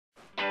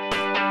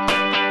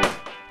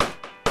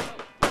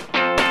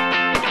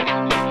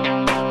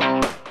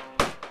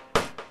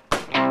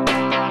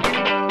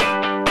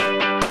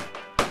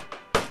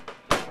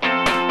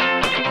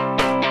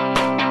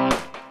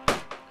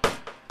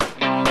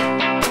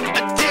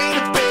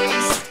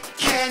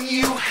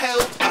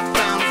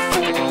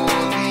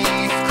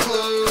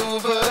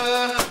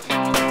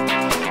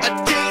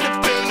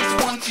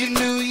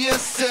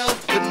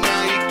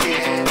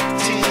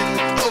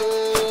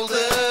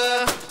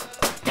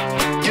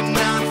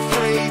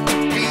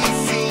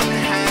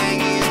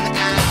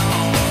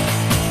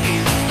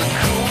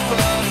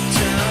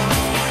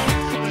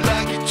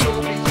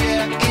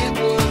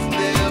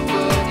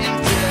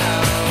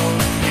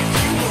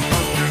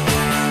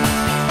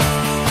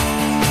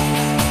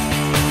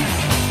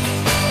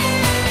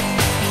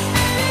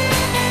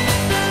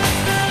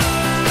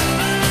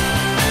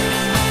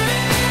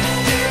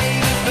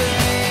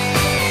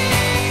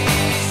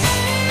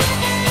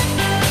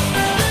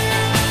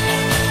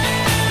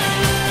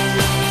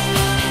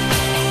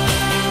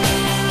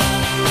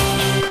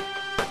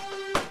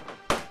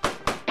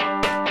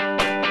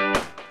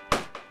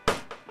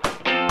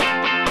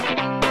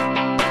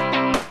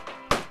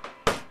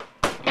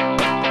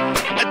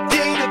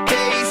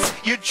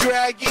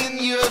dragging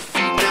your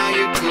feet, now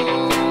you're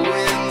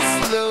going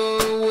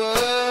slower.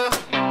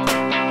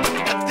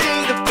 A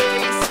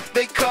database,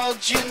 they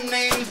called your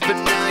names, but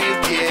now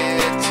you're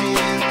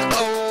getting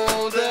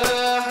older.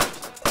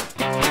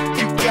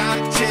 You got a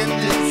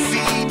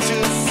tendency to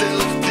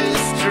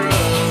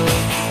self-destruct.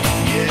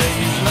 Yeah,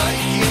 you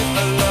like it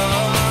a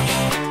lot,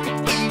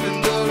 even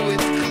though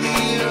it's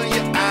clear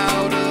you're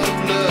out of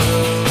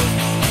love.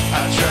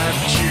 I try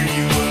to cheer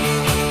you up.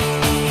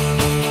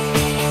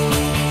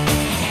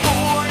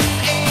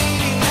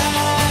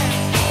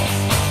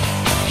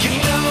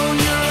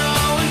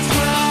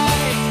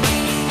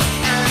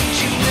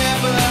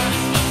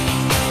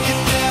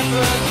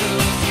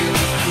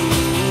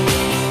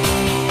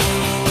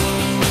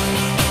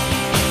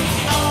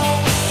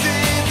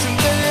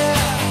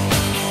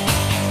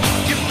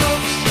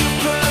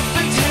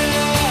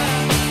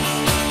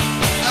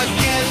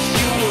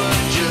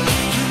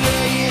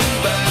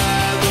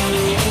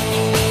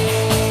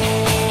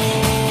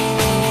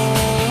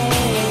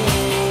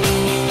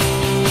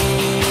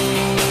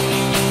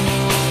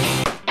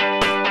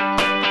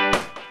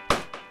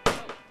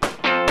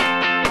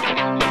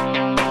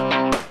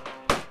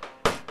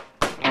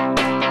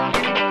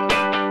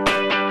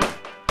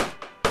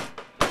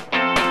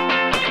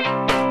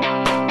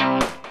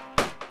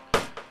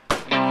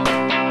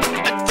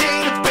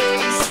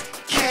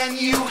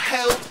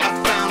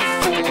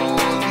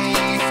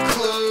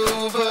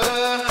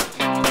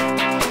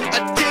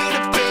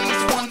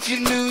 You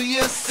knew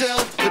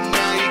yourself, but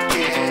now you're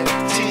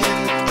getting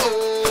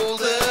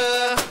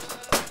older.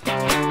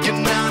 You're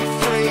not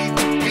afraid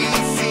to be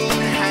seen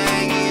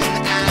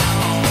hanging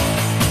out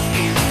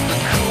in the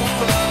cool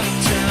part of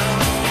town.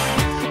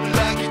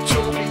 Like you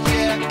told me,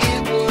 yeah,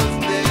 it was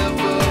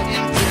never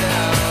in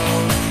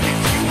doubt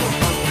if you were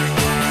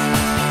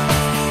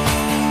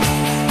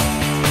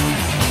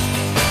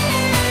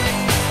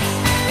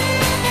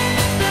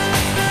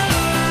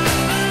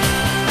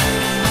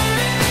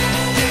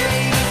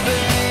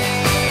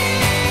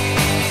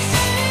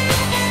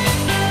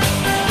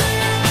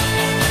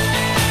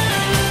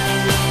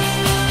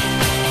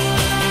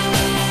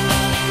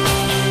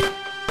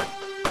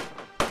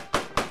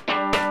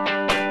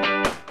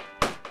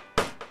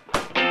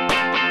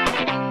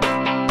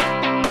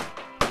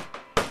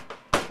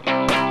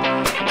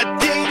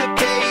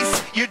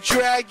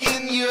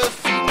dragging your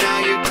feet, now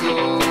you're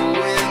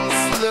going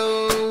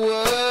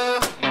slower.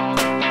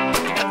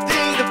 A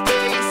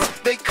database,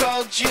 they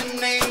called your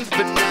names,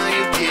 but now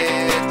you're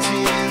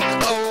getting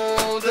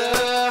older.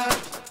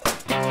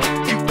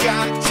 You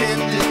got a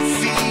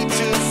tendency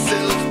to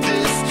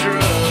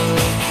self-destruct.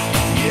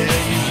 Yeah,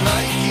 you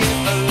like it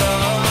a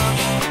lot,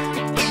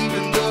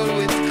 even though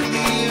it's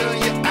clear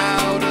you're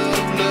out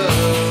of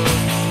love.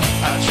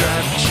 I try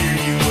to cheer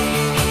you up.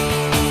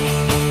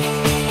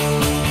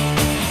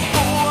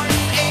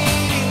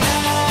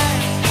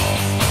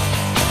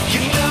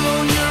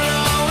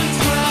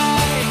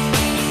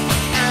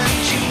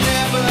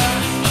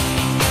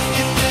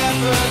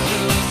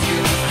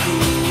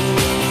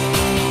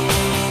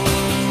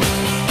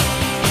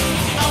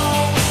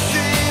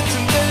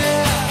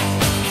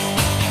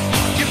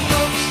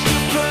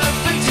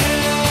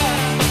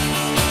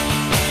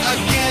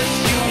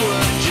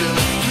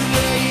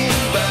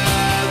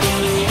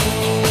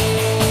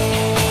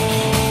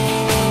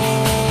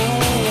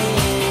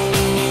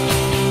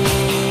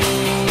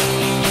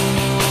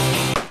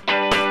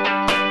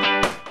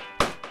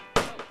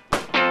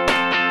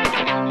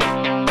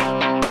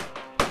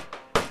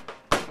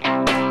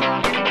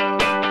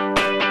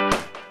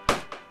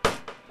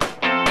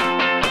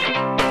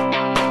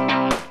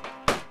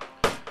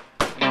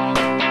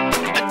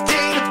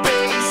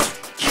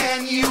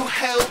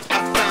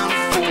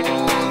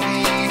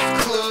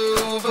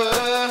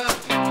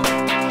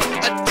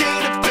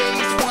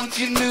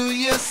 You knew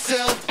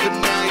yourself, but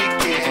now you're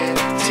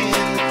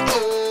getting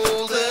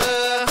older.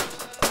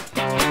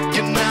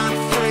 You're not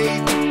afraid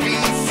to be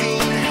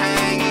seen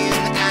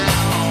hanging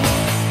out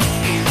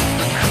in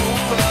the cool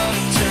part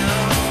of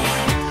town.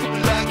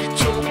 Like you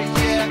told me,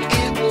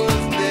 yeah, it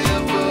was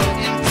never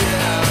in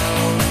doubt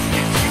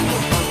if you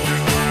were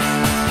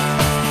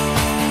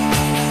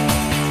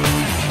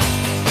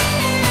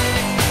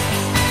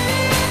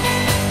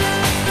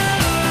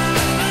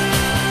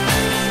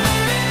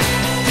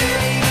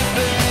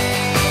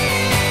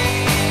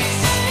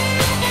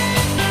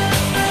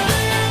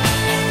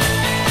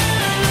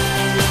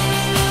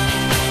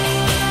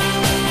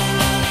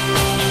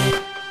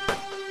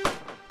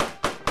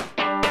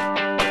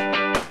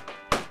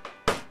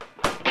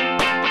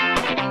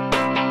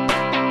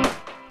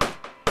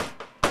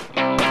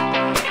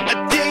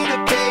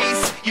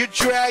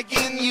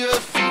dragging your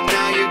feet,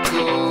 now you're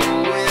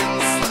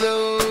going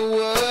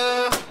slower.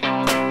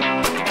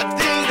 A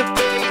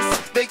database,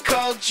 they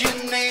called your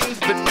names,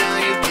 but now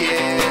you're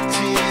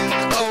getting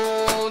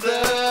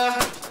older.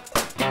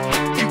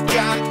 You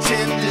got a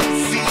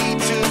tendency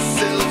to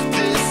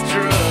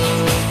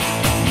self-destruct.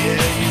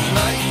 Yeah, you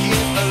like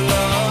it a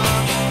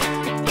lot,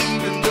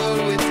 even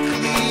though it's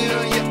clear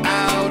you're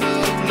out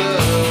of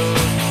love.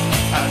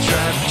 I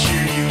try to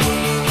cheer you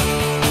up.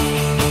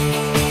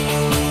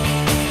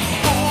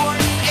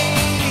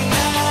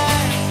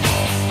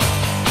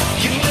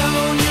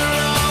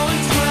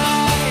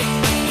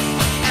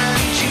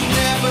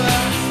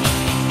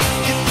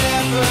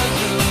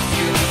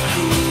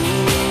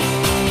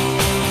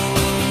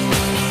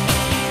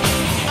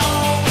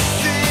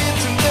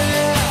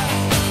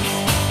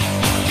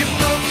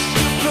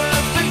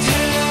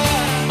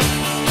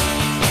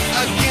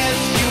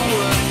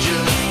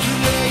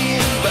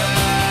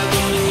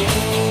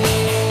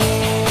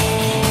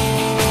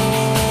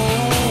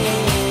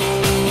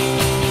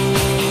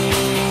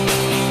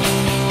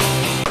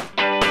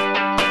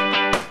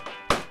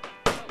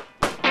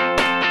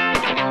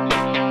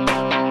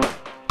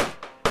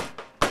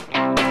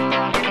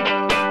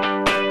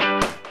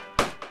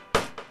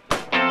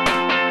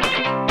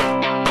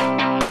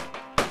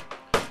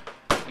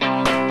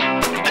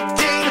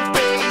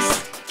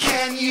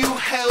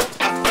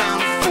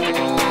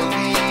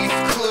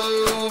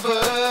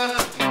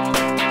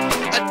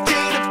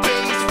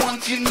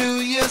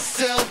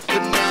 yourself,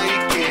 but now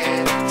you're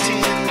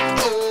getting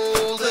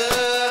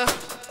older.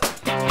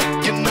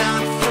 You're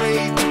not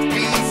afraid to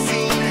be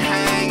seen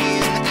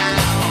hanging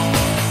out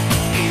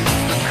in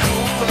the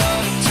cool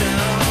part of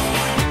town.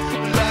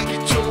 Like you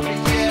told me,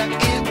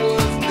 yeah, it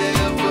was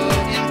never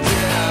in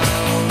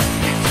doubt.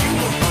 If you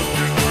were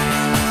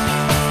underground.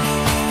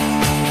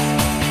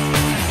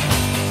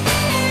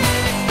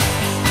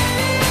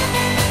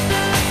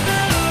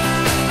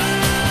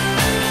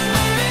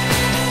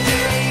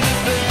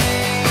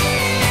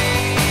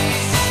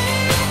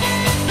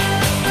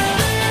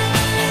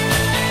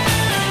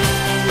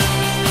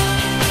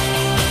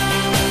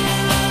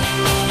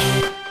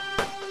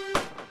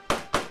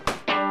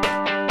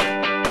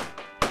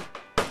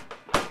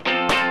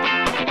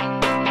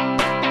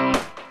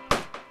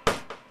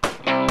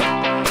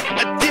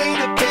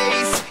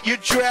 You're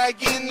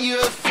dragging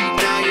your feet,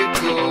 now you're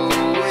going